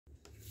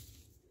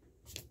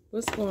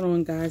What's going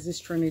on, guys?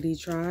 It's Trinity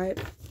Tribe.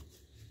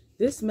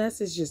 This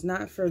message is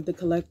not for the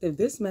collective.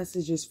 This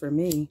message is for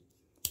me.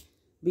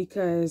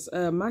 Because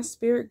my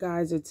spirit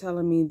guides are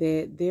telling me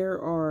that there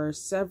are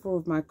several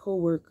of my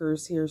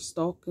co-workers here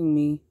stalking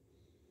me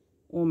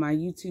on my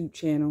YouTube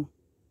channel.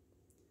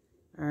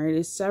 All right,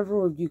 it's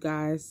several of you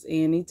guys.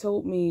 And they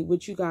told me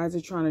what you guys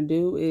are trying to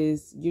do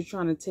is you're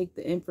trying to take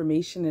the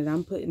information that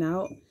I'm putting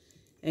out.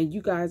 And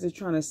you guys are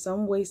trying to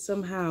some way,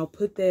 somehow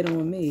put that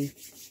on me.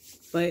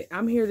 But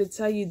I'm here to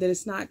tell you that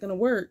it's not going to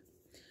work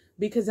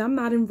because I'm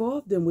not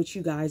involved in what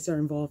you guys are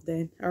involved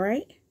in. All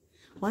right.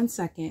 1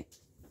 second.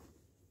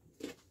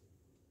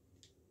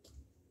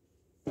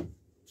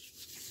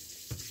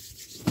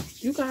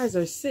 You guys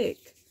are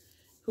sick.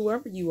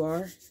 Whoever you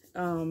are,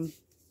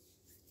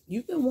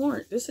 you've been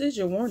warned. This is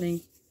your warning.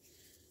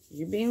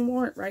 You're being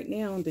warned right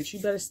now that you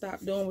better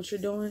stop doing what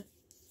you're doing.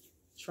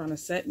 Trying to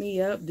set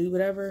me up, do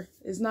whatever.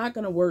 It's not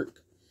going to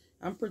work.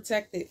 I'm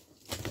protected.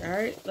 All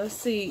right, let's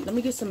see. Let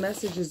me get some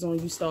messages on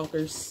you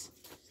stalkers.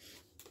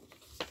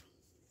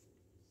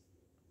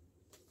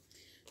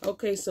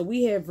 Okay, so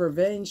we have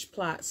revenge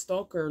plot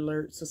stalker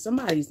alert. So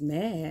somebody's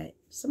mad.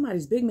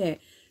 Somebody's big mad.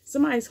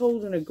 Somebody's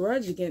holding a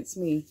grudge against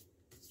me.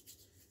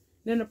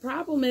 Then the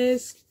problem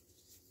is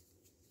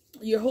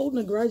you're holding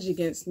a grudge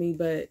against me,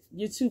 but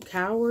you're too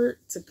coward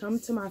to come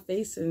to my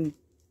face and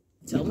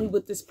tell me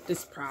what this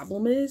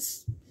problem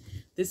is.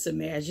 This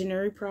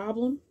imaginary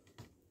problem.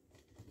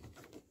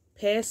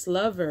 Past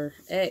lover,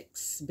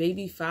 ex,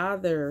 baby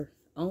father,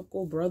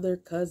 uncle, brother,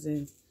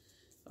 cousin.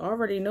 I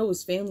already know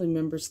it's family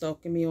members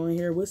stalking me on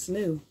here. What's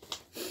new?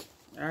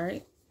 All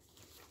right.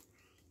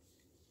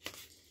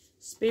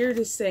 Spirit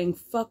is saying,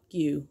 fuck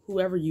you,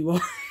 whoever you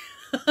are.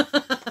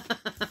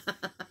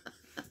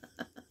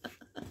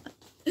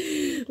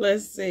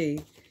 Let's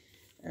see.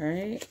 All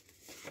right.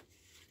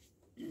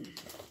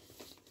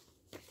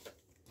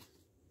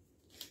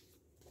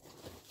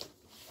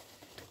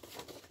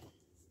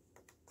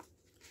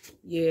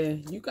 Yeah,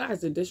 you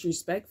guys are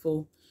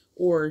disrespectful,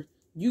 or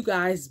you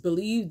guys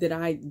believe that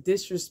I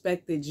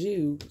disrespected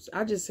you.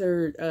 I just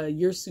heard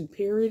your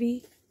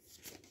superiority.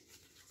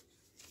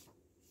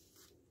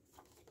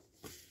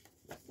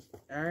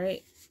 All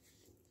right.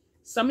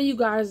 Some of you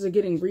guys are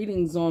getting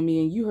readings on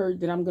me and you heard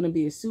that I'm going to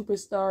be a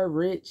superstar,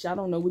 rich. I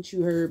don't know what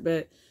you heard,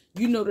 but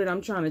you know that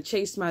I'm trying to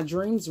chase my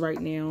dreams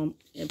right now,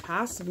 and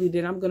possibly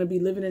that I'm going to be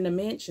living in a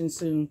mansion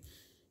soon.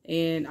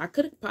 And I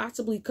could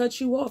possibly cut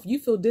you off. You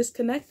feel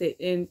disconnected.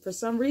 And for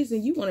some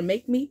reason, you want to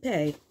make me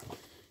pay.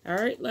 All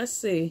right, let's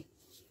see.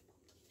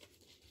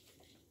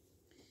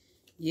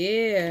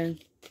 Yeah.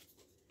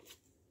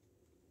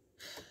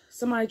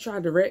 Somebody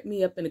tried to wrap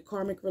me up in a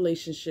karmic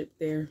relationship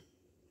there.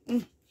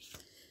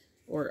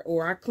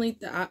 Or I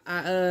cleaned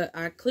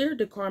I cleared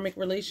the karmic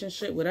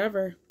relationship,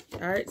 whatever.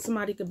 All right,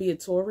 somebody could be a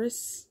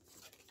Taurus.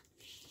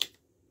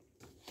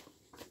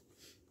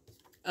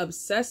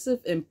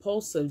 Obsessive,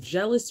 impulsive,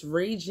 jealous,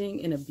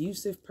 raging, and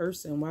abusive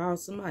person. Wow,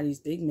 somebody's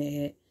big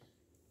mad.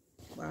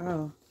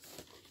 Wow.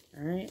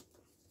 All right.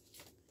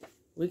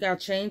 We got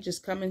changes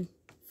coming.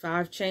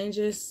 5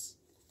 changes.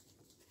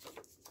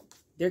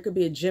 There could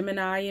be a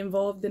Gemini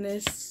involved in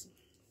this.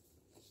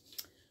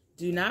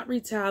 Do not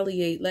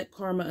retaliate. Let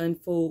karma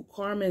unfold.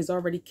 Karma is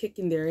already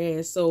kicking their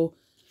ass. So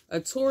a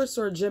Taurus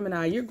or a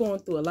Gemini, you're going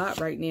through a lot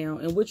right now.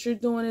 And what you're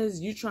doing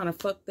is you're trying to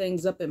fuck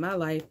things up in my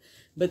life.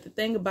 But the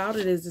thing about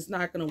it is it's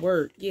not going to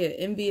work. Yeah,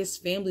 envious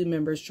family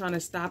members trying to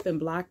stop and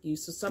block you.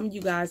 So some of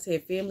you guys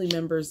have family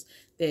members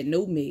that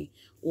know me.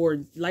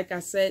 Or like I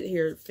said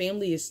here,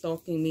 family is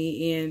stalking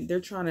me and they're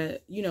trying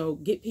to, you know,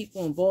 get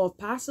people involved,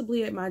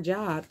 possibly at my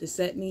job to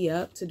set me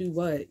up to do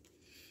what?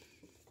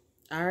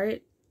 All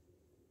right.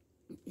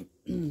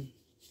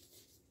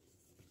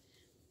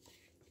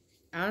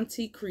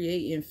 Auntie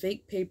creating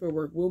fake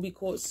paperwork will be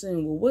caught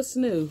soon. Well, what's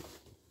new?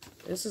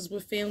 This is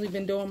what family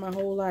been doing my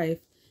whole life.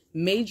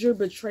 Major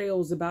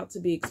betrayals about to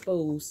be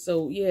exposed.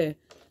 So yeah,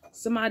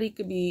 somebody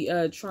could be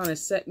trying to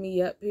set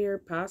me up here.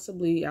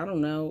 Possibly, I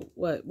don't know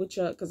what, which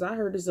because I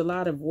heard there's a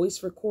lot of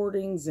voice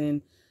recordings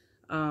and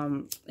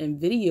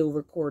video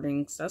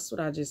recordings. That's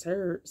what I just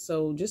heard.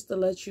 So just to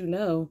let you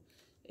know,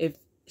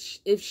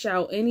 if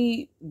shall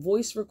any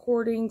voice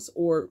recordings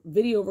or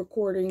video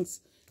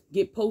recordings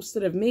get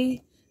posted of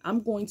me,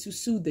 I'm going to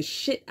sue the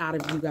shit out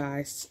of you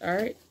guys. All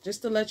right.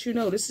 Just to let you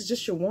know, this is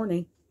just your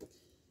warning.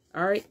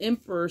 All right.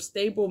 Emperor,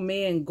 stable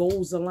man,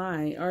 goals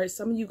align. All right.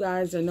 Some of you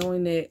guys are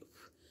knowing that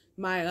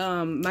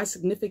my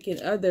significant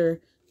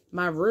other,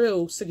 my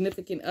real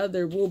significant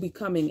other will be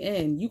coming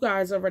in. You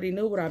guys already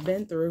know what I've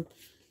been through.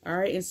 All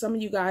right. And some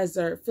of you guys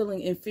are feeling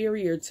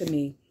inferior to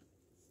me.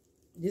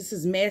 This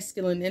is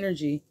masculine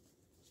energy.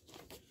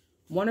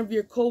 One of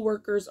your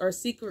co-workers are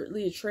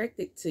secretly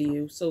attracted to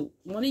you. So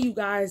one of you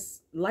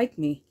guys like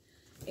me.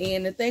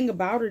 And the thing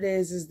about it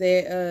is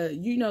that,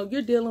 you know,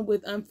 you're dealing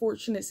with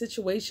unfortunate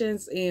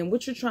situations. And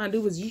what you're trying to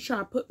do is you're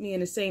trying to put me in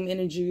the same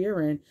energy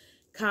you're in.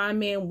 Con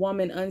man,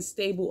 woman,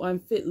 unstable,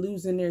 unfit,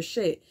 losing their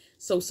shit.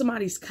 So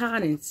somebody's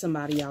conning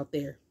somebody out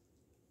there.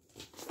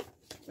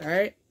 All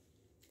right.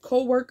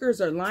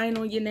 Co-workers are lying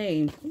on your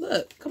name.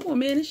 Look, come on,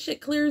 man. This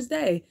shit clear as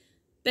day.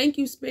 Thank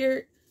you,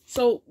 Spirit.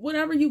 So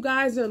whatever you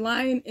guys are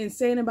lying and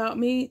saying about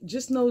me,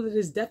 just know that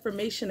it's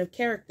defamation of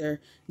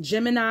character.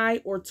 Gemini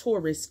or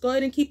Taurus. Go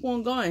ahead and keep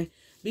on going.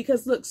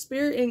 Because look,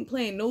 Spirit ain't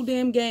playing no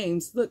damn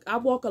games. Look, I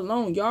walk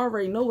alone. Y'all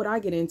already know what I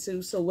get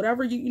into. So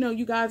whatever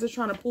you guys are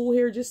trying to pull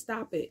here, just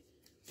stop it.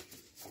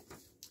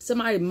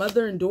 Somebody,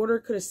 mother and daughter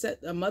could have set,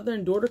 a mother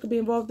and daughter could be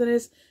involved in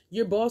this.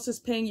 Your boss is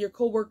paying your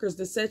coworkers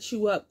to set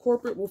you up.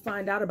 Corporate will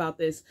find out about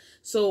this.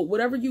 So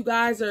whatever you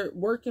guys are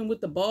working with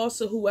the boss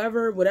or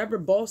whoever, whatever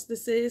boss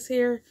this is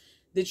here,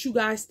 that you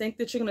guys think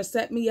that you're going to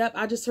set me up.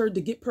 I just heard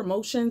to get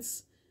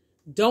promotions.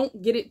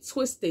 Don't get it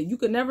twisted. You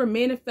can never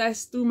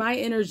manifest through my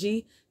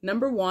energy,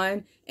 number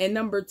one. And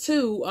number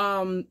two,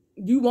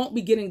 you won't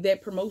be getting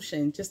that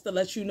promotion. Just to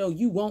let you know,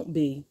 you won't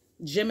be.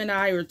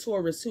 Gemini or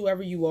Taurus,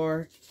 whoever you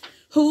are.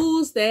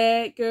 Who's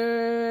that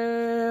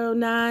girl?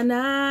 Na,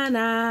 na,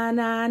 na,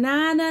 na,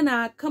 na, na,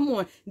 na. Come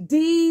on.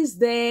 D's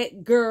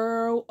that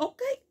girl.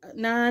 Okay.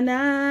 Na,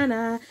 na,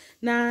 na,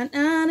 na,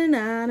 na, na,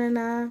 na, na,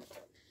 na.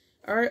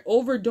 All right.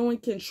 Overdoing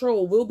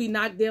control will be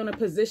knocked down a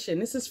position.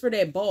 This is for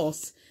that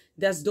boss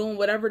that's doing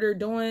whatever they're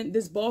doing.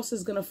 This boss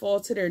is going to fall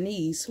to their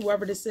knees.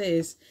 Whoever this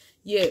is.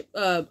 Yeah.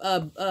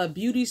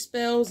 Beauty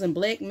spells and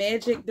black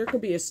magic. There could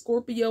be a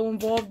Scorpio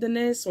involved in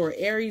this or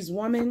Aries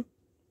woman.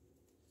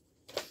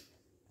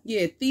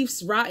 Yeah,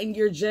 thieves rotting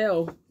your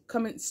jail.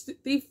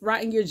 Thief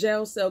rotting your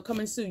jail cell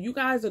coming soon. You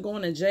guys are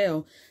going to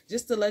jail.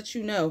 Just to let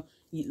you know.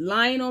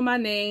 Lying on my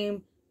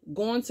name.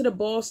 Going to the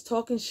boss.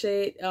 Talking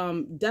shit.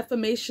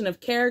 Defamation of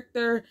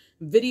character.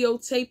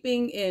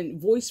 Videotaping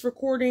and voice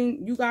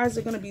recording. You guys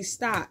are going to be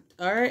stopped.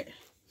 Alright.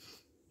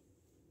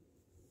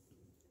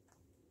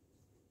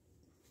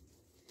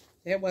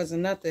 That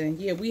wasn't nothing.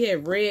 Yeah, we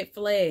had red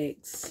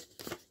flags.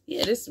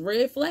 Yeah, this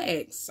red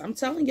flags. I'm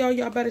telling y'all,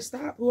 y'all better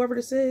stop. Whoever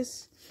this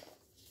is.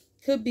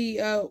 Could be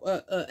a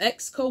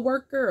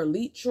ex-co-worker, a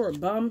leech, or a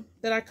bum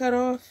that I cut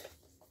off.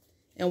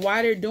 And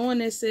why they're doing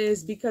this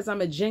is because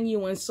I'm a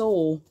genuine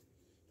soul.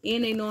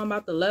 And they know I'm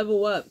about to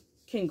level up.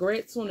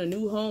 Congrats on a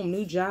new home,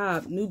 new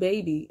job, new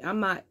baby.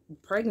 I'm not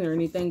pregnant or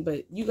anything,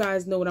 but you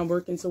guys know what I'm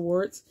working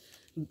towards.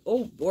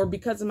 Oh, or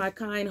because of my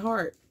kind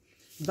heart.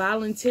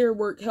 Volunteer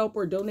work, help,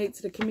 or donate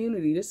to the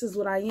community. This is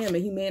what I am, a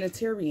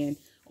humanitarian.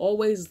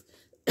 Always,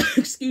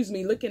 excuse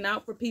me, looking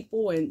out for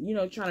people and, you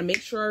know, trying to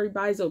make sure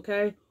everybody's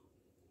okay.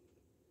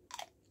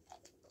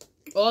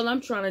 All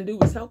I'm trying to do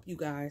is help you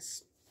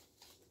guys.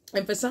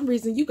 And for some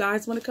reason, you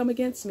guys want to come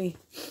against me.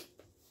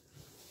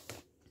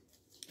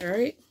 All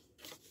right.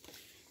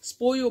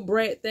 Spoiled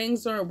brat.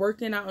 Things aren't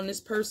working out in this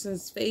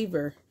person's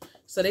favor.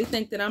 So they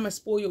think that I'm a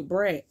spoiled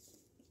brat.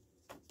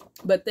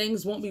 But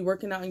things won't be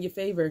working out in your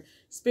favor.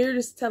 Spirit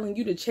is telling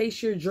you to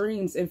chase your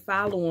dreams and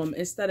follow them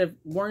instead of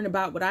worrying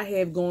about what I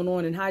have going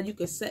on and how you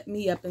can set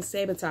me up and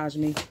sabotage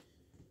me.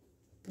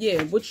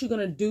 Yeah, what you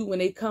gonna do when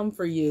they come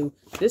for you?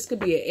 This could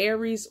be an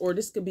Aries or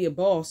this could be a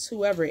boss.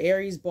 Whoever.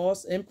 Aries,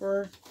 boss,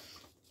 emperor.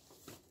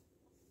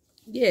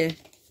 Yeah.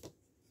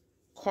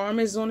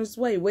 Karma's on its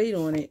way. Wait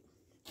on it.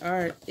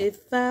 Alright.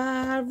 If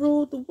I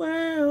ruled the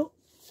world.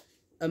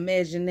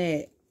 Imagine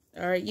that.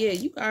 Alright, yeah,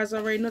 you guys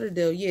already know the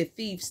deal. Yeah,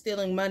 thief,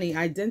 stealing money,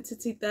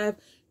 identity theft,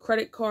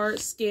 credit card,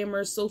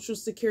 scammer, social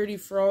security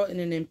fraud,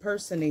 and an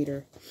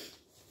impersonator.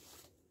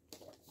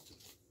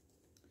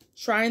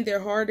 Trying their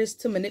hardest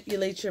to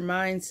manipulate your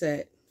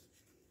mindset.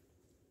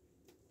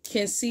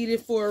 Conceited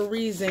for a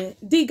reason.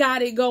 D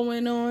got it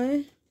going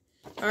on.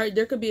 Alright,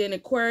 there could be an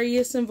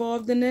Aquarius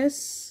involved in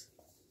this.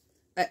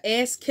 An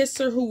ass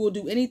kisser who will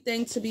do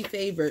anything to be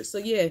favored. So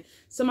yeah,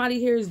 somebody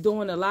here is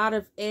doing a lot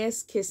of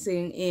ass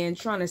kissing and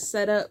trying to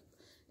set up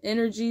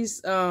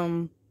energies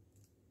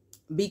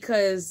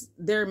because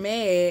they're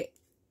mad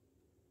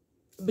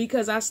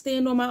because I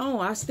stand on my own.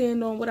 I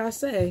stand on what I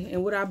say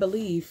and what I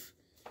believe.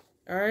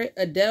 All right,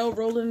 Adele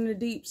rolling in the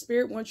deep.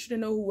 Spirit wants you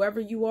to know whoever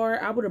you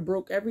are, I would have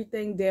broke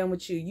everything down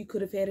with you. You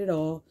could have had it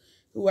all.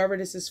 Whoever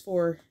this is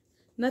for,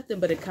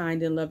 nothing but a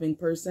kind and loving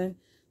person.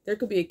 There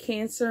could be a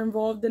Cancer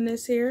involved in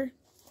this here.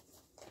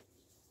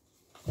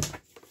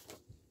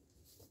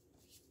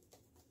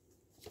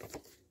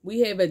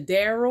 We have a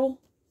Daryl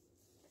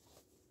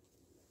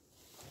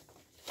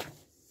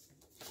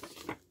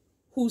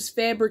who's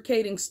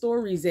fabricating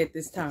stories at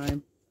this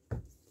time.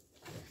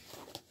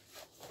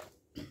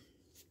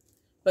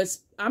 But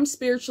I'm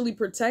spiritually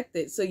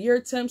protected. So your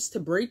attempts to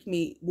break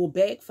me will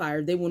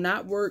backfire. They will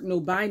not work. No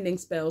binding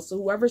spells. So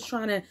whoever's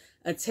trying to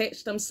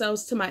attach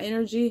themselves to my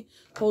energy,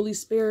 Holy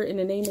Spirit, in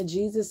the name of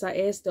Jesus, I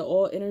ask that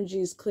all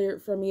energy is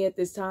cleared from me at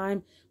this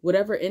time.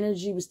 Whatever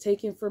energy was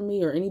taken from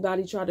me or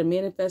anybody tried to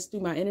manifest through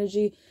my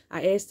energy,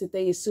 I ask that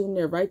they assume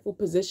their rightful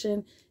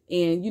position.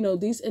 And, you know,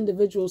 these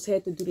individuals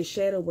had to do the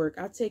shadow work.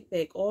 I take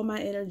back all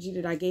my energy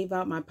that I gave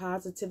out, my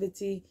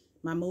positivity,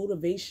 my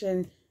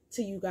motivation,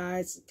 to you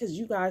guys, because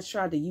you guys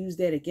tried to use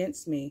that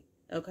against me.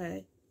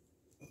 Okay.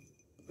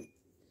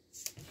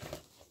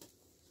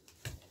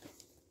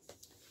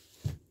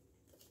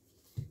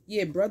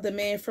 Yeah, brother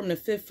man from the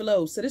fifth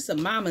floor. So this is a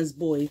mama's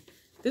boy.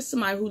 This is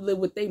somebody who live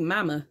with their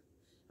mama.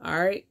 All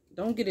right.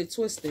 Don't get it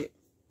twisted.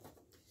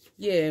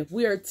 Yeah,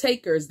 we are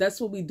takers.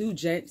 That's what we do,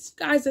 gents.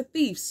 You guys are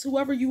thieves.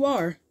 Whoever you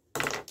are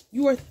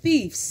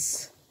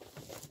thieves.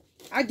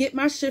 I get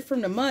my shit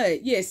from the mud.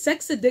 Yeah,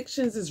 sex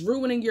addictions is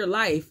ruining your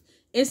life.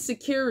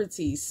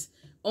 Insecurities.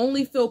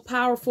 Only feel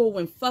powerful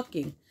when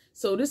fucking.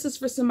 So this is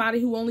for somebody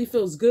who only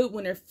feels good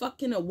when they're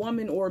fucking a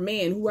woman or a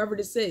man, whoever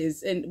this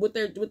is. And what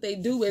they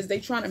do is they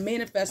trying to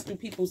manifest through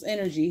people's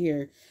energy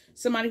here.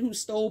 Somebody who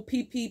stole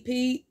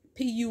PPP,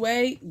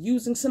 PUA,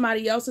 using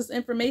somebody else's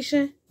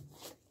information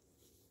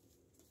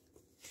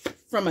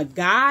from a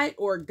god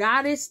or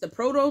goddess, the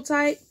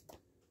prototype.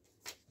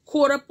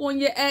 Caught up on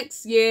your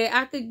ex. Yeah,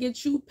 I could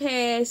get you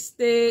past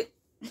it.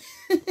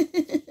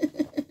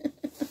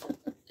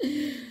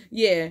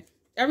 Yeah,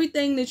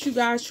 everything that you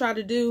guys try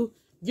to do,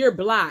 you're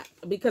blocked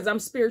because I'm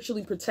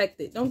spiritually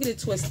protected. Don't get it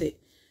twisted.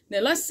 Now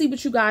let's see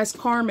what you guys'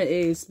 karma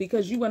is,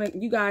 because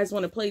you guys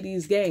want to play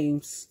these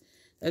games.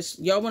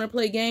 Y'all want to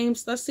play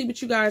games? Let's see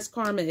what you guys'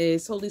 karma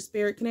is. Holy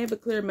Spirit, can I have a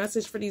clear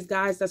message for these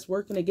guys that's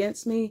working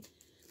against me?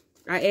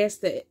 I ask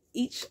that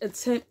each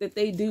attempt that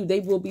they do, they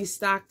will be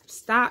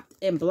stopped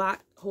and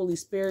blocked. Holy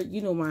Spirit,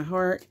 you know my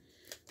heart.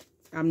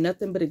 I'm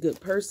nothing but a good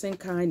person,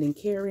 kind and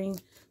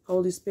caring.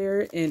 Holy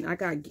Spirit, and I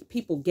got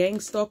people gang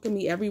stalking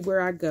me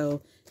everywhere I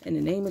go. In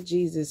the name of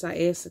Jesus, I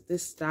ask that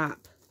this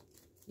stop.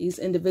 These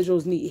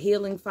individuals need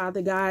healing,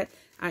 Father God.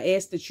 I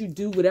ask that you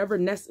do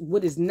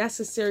what is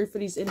necessary for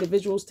these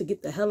individuals to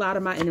get the hell out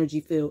of my energy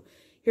field.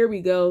 Here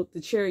we go,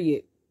 the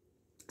Chariot.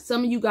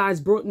 Some of you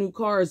guys brought new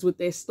cars with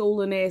that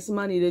stolen ass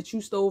money that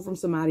you stole from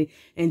somebody.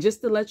 And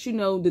just to let you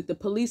know that the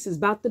police is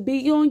about to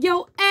be on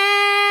your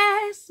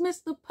ass,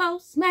 Mr.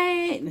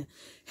 Postman.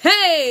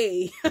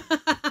 Hey!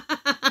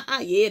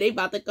 Yeah, they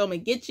about to come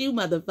and get you,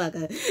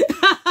 motherfucker.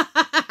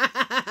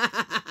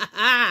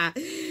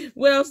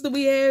 What else do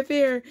we have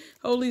here?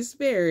 Holy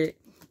Spirit.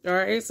 All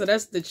right, so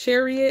that's the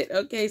Chariot.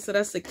 Okay, so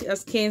that's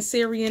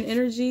Cancerian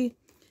energy.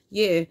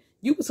 Yeah.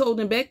 You was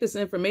holding back this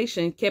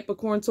information,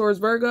 Capricorn, Taurus,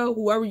 Virgo,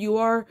 whoever you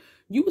are.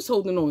 You was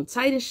holding on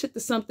tight as shit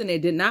to something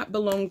that did not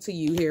belong to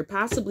you here.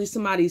 Possibly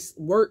somebody's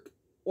work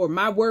or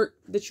my work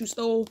that you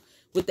stole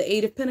with the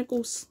Eight of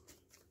Pentacles.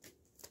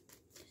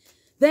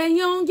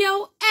 They on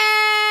your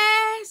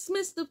ass,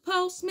 Mr.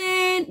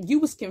 Postman. You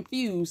was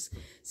confused.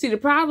 See, the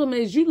problem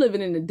is you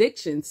living in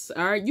addictions,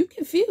 all right? You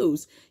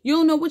confused. You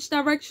don't know which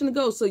direction to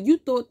go. So you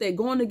thought that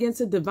going against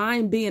a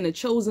divine being, a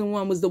chosen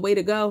one, was the way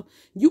to go.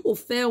 You will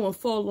fail and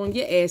fall on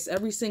your ass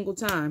every single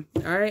time,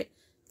 all right?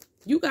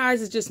 You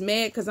guys is just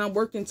mad because I'm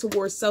working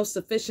towards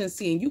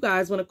self-sufficiency and you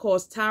guys want to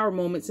cause tower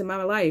moments in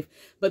my life.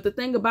 But the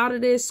thing about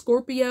it is,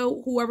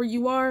 Scorpio, whoever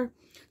you are,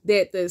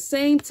 that the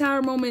same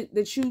tower moment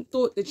that you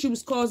thought that you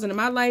was causing in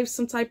my life,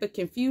 some type of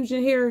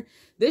confusion here,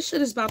 this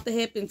shit is about to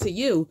happen to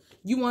you.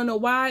 You want to know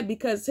why?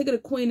 Because look at the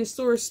Queen of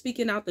Swords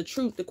speaking out the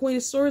truth. The Queen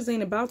of Swords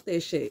ain't about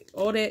that shit.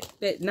 All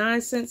that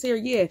nonsense here.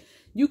 Yeah,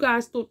 you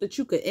guys thought that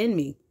you could end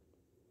me.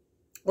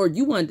 Or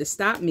you wanted to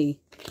stop me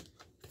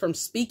from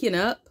speaking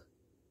up.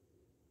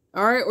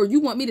 All right, or you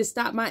want me to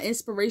stop my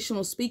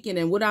inspirational speaking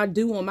and what I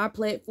do on my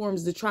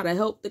platforms to try to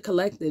help the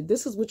collective.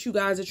 This is what you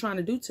guys are trying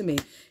to do to me,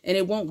 and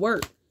it won't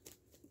work.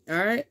 All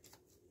right,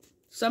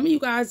 some of you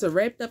guys are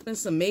wrapped up in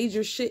some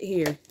major shit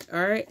here.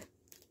 All right,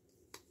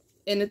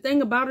 and the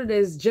thing about it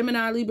is,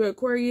 Gemini, Libra,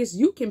 Aquarius,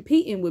 you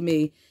competing with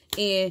me,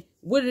 and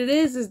what it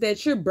is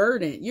that you're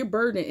burdened. You're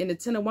burdened. In the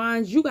Ten of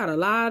Wands, you got a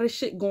lot of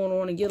shit going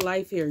on in your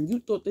life here, and you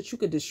thought that you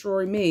could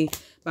destroy me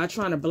by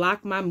trying to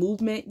block my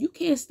movement. You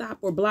can't stop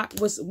or block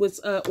what's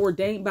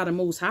ordained by the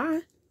Most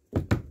High.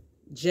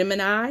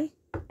 Gemini,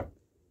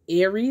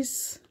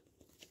 Aries,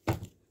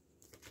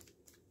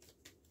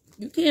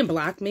 you can't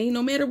block me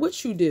no matter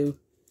what you do.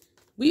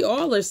 We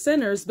all are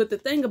sinners, but the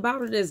thing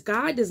about it is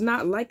God does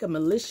not like a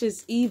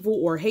malicious, evil,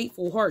 or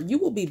hateful heart. You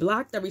will be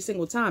blocked every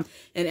single time.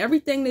 And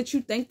everything that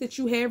you think that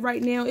you have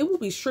right now, it will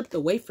be stripped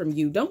away from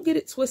you. Don't get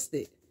it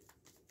twisted.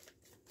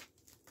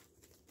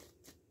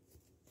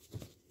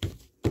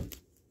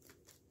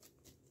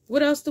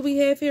 What else do we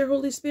have here,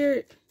 Holy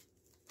Spirit?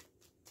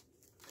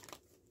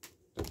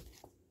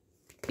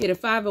 Yeah, the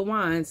Five of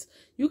Wands.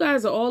 You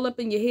guys are all up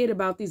in your head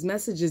about these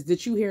messages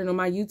that you hearing on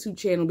my YouTube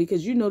channel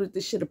because you know that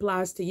this shit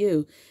applies to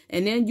you.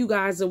 And then you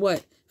guys are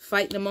what?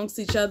 Fighting amongst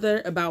each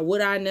other about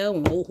what I know.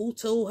 And, oh, who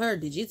told her?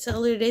 Did you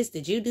tell her this?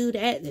 Did you do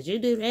that? Did you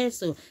do that?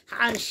 So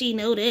how does she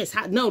know this?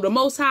 No, the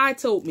Most High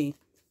told me.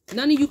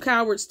 None of you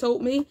cowards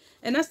told me.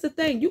 And that's the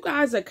thing. You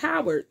guys are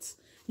cowards.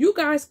 You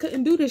guys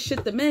couldn't do this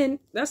shit to men.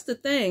 That's the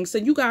thing. So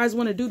you guys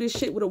want to do this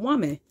shit with a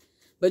woman.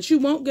 But you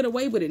won't get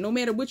away with it no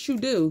matter what you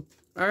do.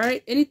 All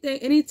right.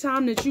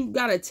 Anytime that you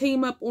got to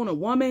team up on a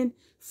woman,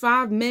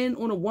 5 men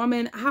on a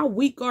woman, how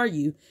weak are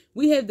you?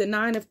 We have the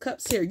 9 of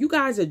Cups here. You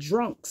guys are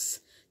drunks.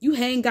 You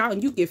hang out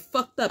and you get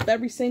fucked up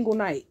every single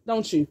night,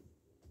 don't you?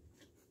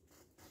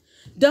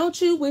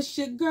 Don't you wish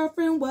your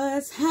girlfriend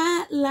was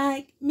hot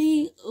like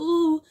me?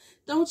 Ooh,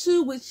 don't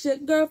you wish your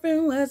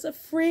girlfriend was a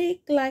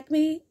freak like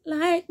me?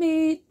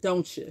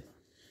 Don't you?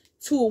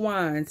 2 of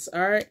Wands.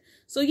 All right.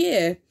 So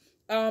yeah.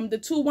 The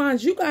Two of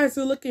Wands, you guys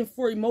are looking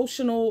for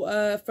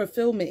emotional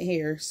fulfillment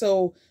here.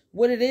 So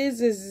what it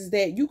is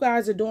that you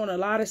guys are doing a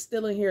lot of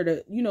stealing here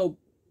to, you know,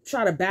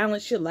 try to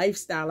balance your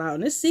lifestyle out.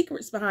 And there's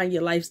secrets behind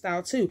your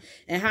lifestyle too,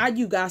 and how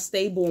you got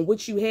stable and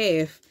what you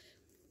have.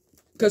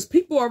 Because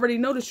people already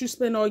know that you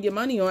spend all your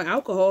money on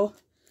alcohol.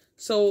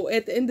 So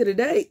at the end of the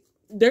day,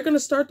 they're going to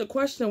start to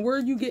question, where are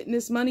you getting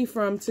this money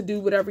from to do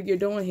whatever you're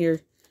doing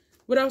here?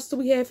 What else do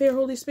we have here,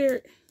 Holy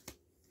Spirit?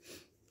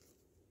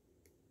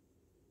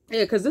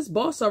 Yeah, because this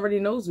boss already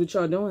knows what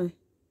y'all doing.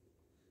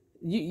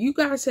 You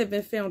guys have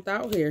been found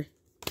out here.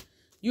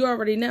 You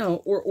already know.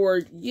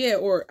 Or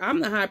I'm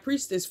the high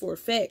priestess for a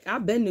fact.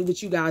 I've been knew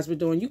what you guys were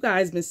doing. You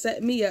guys been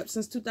setting me up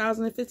since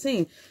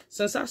 2015.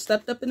 Since I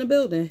stepped up in the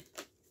building.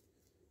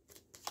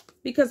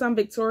 Because I'm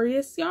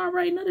victorious. Y'all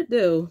already know the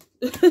deal.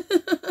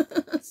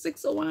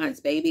 6 of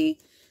Wands, baby.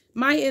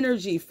 My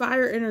energy,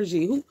 fire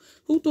energy.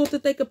 Who thought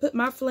that they could put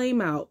my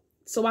flame out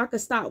so I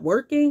could stop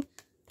working?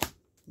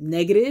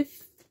 Negative.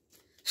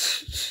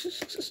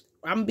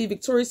 I'm going to be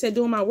victorious at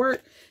doing my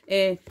work.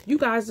 And you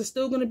guys are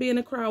still going to be in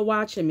the crowd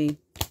watching me.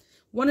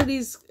 One of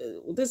these,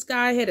 this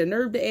guy had a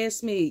nerve to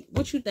ask me,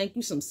 what you think,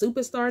 you some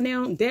superstar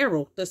now?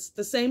 Daryl,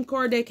 the same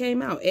card that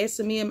came out,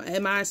 asking me, am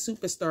I a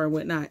superstar and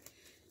whatnot?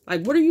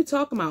 Like, what are you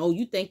talking about? Oh,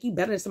 you think you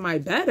better than somebody?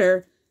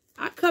 Better?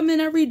 I come in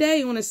every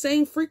day on the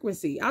same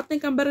frequency. I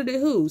think I'm better than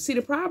who? See,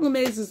 the problem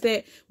is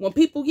that when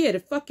people,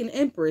 the fucking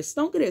empress,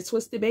 don't get it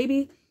twisted,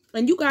 baby.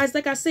 And you guys,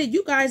 like I said,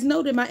 you guys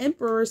know that my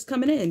emperor is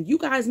coming in. You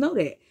guys know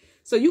that.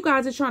 So you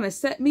guys are trying to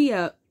set me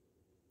up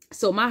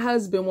so my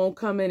husband won't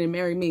come in and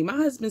marry me. My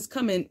husband's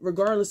coming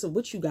regardless of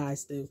what you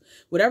guys do.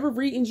 Whatever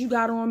readings you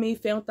got on me,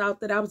 found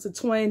out that I was a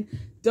twin,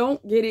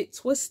 don't get it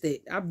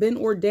twisted. I've been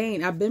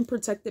ordained. I've been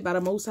protected by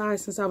the Most High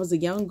since I was a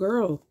young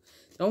girl.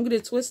 Don't get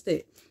it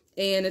twisted.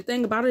 And the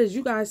thing about it is,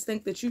 you guys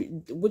think that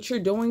what you're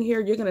doing here,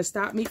 you're going to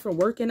stop me from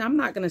working. I'm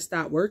not going to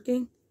stop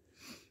working.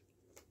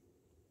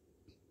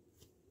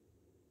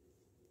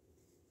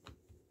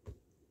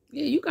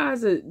 Yeah, you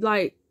guys are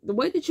like, the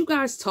way that you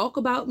guys talk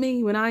about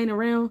me when I ain't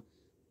around,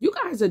 you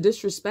guys are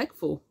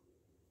disrespectful.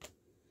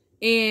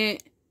 And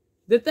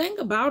the thing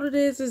about it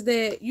is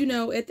that, you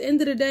know, at the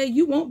end of the day,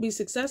 you won't be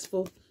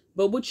successful.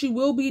 But what you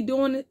will be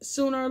doing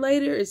sooner or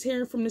later is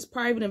hearing from this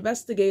private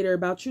investigator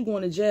about you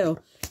going to jail.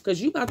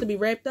 Because you about to be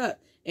wrapped up.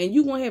 And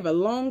you going to have a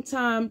long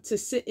time to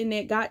sit in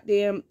that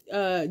goddamn,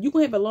 you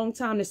going to have a long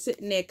time to sit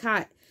in that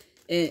cot.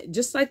 And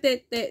just like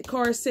that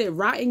card said,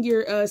 rot in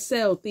your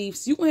cell,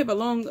 thieves. You going to have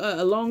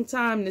a long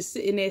time to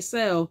sit in that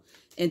cell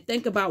and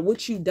think about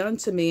what you done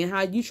to me and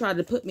how you tried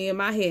to put me in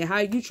my head, how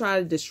you tried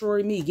to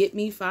destroy me, get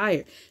me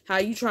fired, how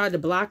you tried to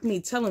block me,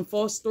 telling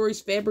false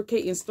stories,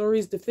 fabricating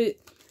stories to fit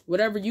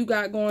whatever you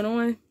got going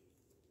on.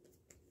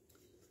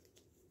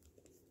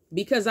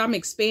 Because I'm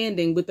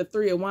expanding with the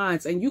 3 of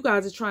Wands, and you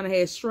guys are trying to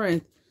have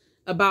strength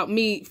about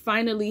me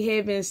finally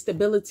having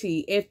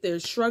stability after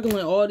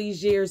struggling all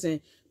these years and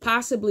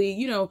possibly,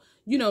 you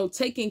know,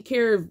 taking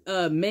care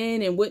of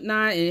men and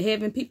whatnot and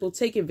having people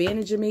take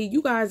advantage of me.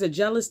 You guys are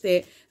jealous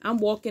that I'm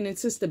walking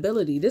into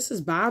stability. This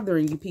is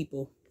bothering you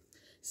people.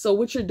 So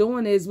what you're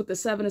doing is, with the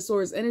 7 of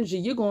Swords energy,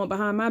 you're going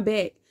behind my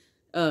back,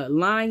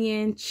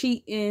 lying,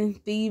 cheating,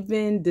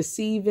 thieving,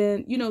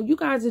 deceiving. You know, you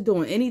guys are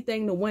doing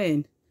anything to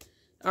win.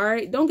 All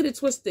right, don't get it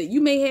twisted. You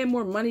may have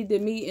more money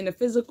than me in the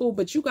physical,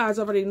 but you guys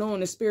already know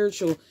in the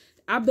spiritual,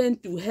 I've been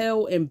through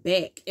hell and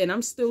back, and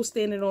I'm still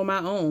standing on my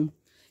own.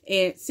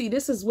 And see,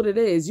 this is what it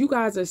is. You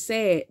guys are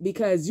sad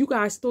because you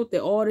guys thought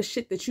that all the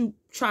shit that you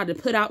tried to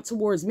put out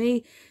towards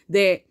me,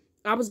 that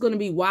I was going to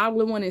be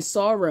wallowing in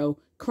sorrow,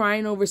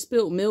 crying over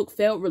spilled milk,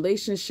 failed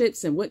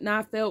relationships and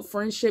whatnot, failed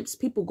friendships,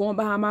 people going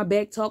behind my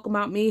back, talking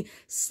about me,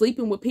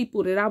 sleeping with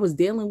people that I was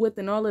dealing with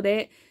and all of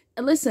that.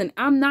 And listen,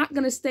 I'm not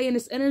going to stay in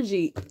this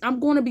energy.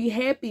 I'm going to be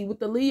happy with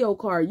the Leo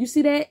card. You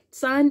see that,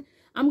 son?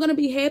 I'm going to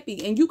be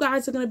happy, and you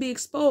guys are going to be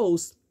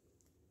exposed.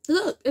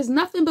 Look, there's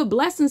nothing but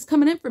blessings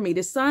coming in for me.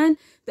 The Sun,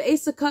 the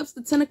Ace of Cups,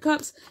 the 10 of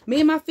Cups.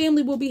 Me and my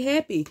family will be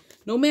happy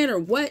no matter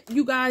what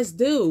you guys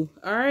do.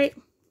 All right.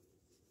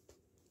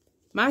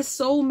 My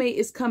soulmate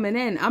is coming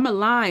in. I'm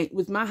aligned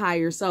with my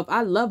higher self.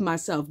 I love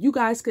myself. You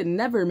guys could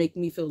never make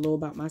me feel low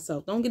about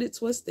myself. Don't get it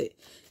twisted.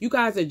 You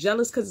guys are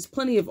jealous because there's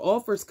plenty of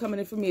offers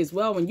coming in for me as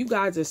well. When you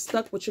guys are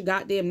stuck with your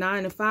goddamn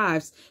 9 and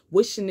 5s,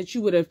 wishing that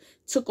you would have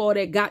took all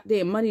that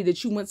goddamn money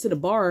that you went to the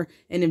bar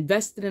and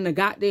invested in a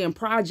goddamn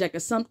project or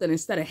something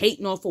instead of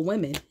hating off of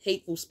women.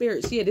 Hateful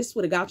spirits. Yeah, this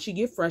would have got you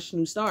your fresh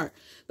new start.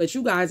 But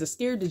you guys are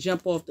scared to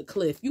jump off the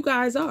cliff. You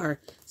guys are.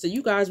 So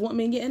you guys want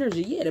me in your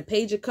energy. Yeah, the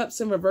Page of Cups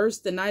in reverse,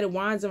 the Knight of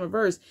Wands in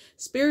reverse.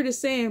 Spirit is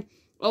saying,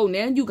 oh,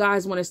 now you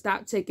guys want to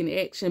stop taking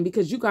action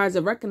because you guys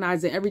are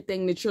recognizing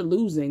everything that you're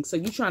losing. So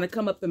you're trying to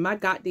come up in my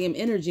goddamn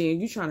energy and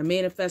you're trying to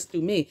manifest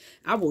through me.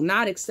 I will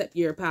not accept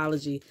your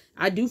apology.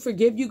 I do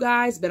forgive you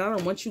guys, but I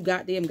don't want you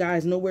goddamn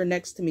guys nowhere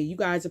next to me. You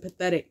guys are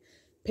pathetic.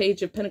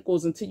 Page of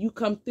Pentacles, until you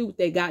come through with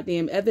that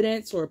goddamn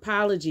evidence or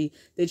apology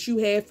that you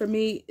have for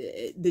me,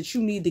 that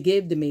you need to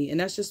give to me. And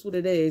that's just what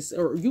it is.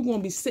 Or you're going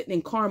to be sitting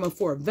in karma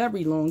for a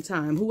very long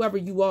time. Whoever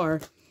you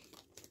are,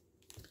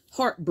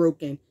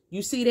 heartbroken,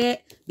 You see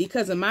that?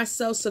 Because of my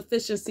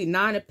self-sufficiency,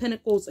 9 of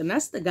Pentacles, and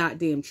that's the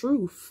goddamn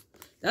truth.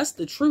 That's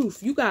the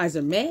truth. You guys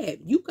are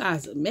mad. You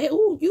guys are mad.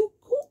 Ooh, who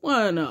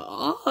wanna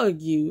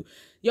argue?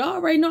 Y'all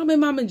already know I'm in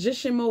my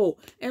magician mode.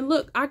 And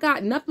look, I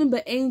got nothing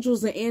but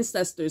angels and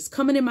ancestors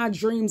coming in my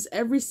dreams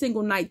every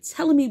single night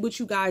telling me what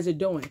you guys are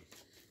doing.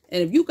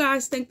 And if you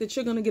guys think that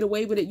you're going to get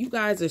away with it, you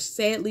guys are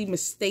sadly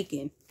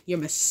mistaken. You're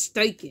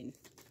mistaken.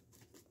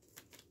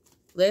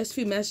 Last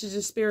few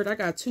messages, Spirit. I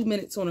got 2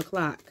 minutes on the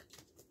clock.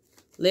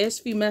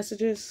 Last few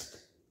messages.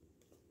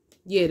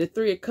 Yeah, the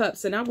 3 of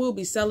Cups. And I will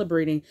be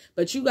celebrating.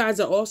 But you guys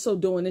are also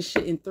doing this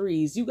shit in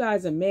threes. You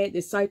guys are mad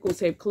that cycles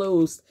have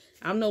closed.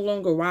 I'm no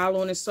longer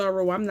wallowing in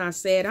sorrow. I'm not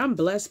sad. I'm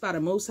blessed by the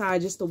Most High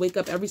just to wake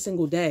up every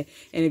single day.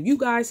 And if you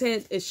guys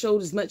had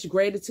showed as much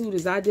gratitude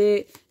as I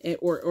did,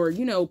 or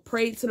you know,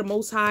 prayed to the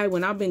Most High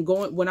when I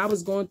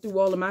was going through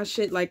all of my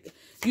shit, like,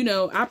 you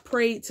know, I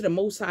prayed to the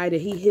Most High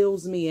that He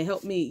heals me and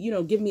help me, you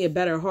know, give me a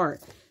better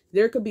heart.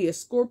 There could be a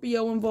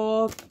Scorpio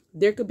involved.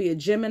 There could be a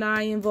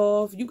Gemini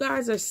involved. You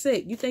guys are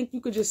sick. You think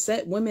you could just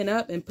set women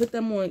up and put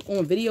them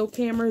on video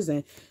cameras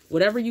and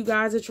whatever you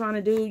guys are trying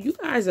to do? You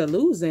guys are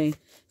losing.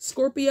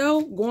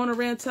 Scorpio, going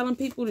around telling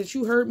people that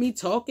you heard me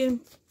talking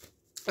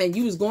and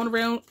you was going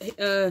around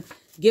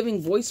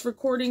giving voice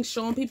recordings,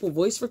 showing people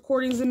voice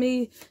recordings of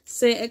me,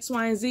 saying X,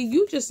 Y, and Z.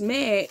 You just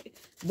mad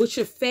with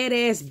your fat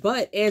ass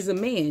butt as a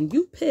man.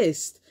 You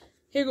pissed.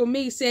 Here go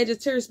me,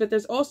 Sagittarius, but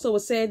there's also a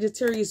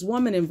Sagittarius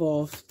woman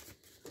involved.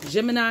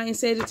 Gemini and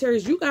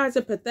Sagittarius, you guys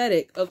are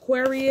pathetic.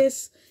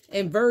 Aquarius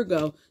and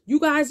Virgo, you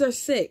guys are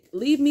sick.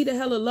 Leave me the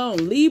hell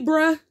alone.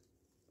 Libra,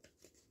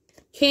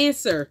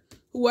 Cancer,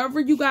 whoever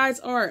you guys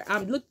are,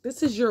 look,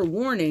 this is your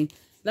warning.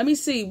 Let me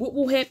see what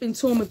will happen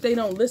to them if they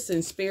don't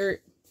listen,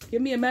 Spirit.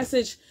 Give me a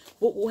message.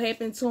 What will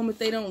happen to them if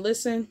they don't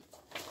listen?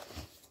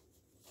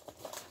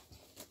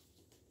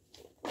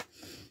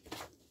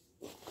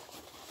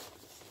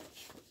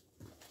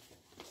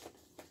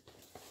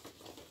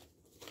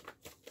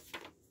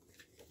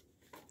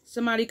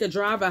 Somebody could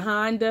drive a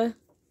Honda.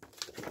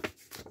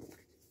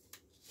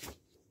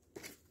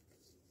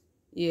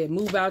 Yeah,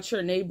 move out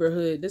your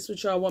neighborhood. This is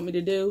what y'all want me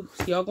to do.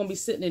 Y'all gonna be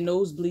sitting in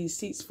nosebleed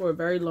seats for a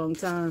very long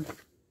time.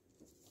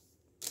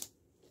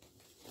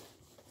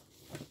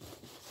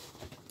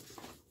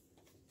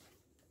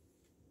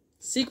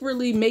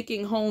 Secretly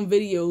making home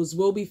videos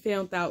will be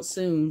found out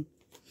soon.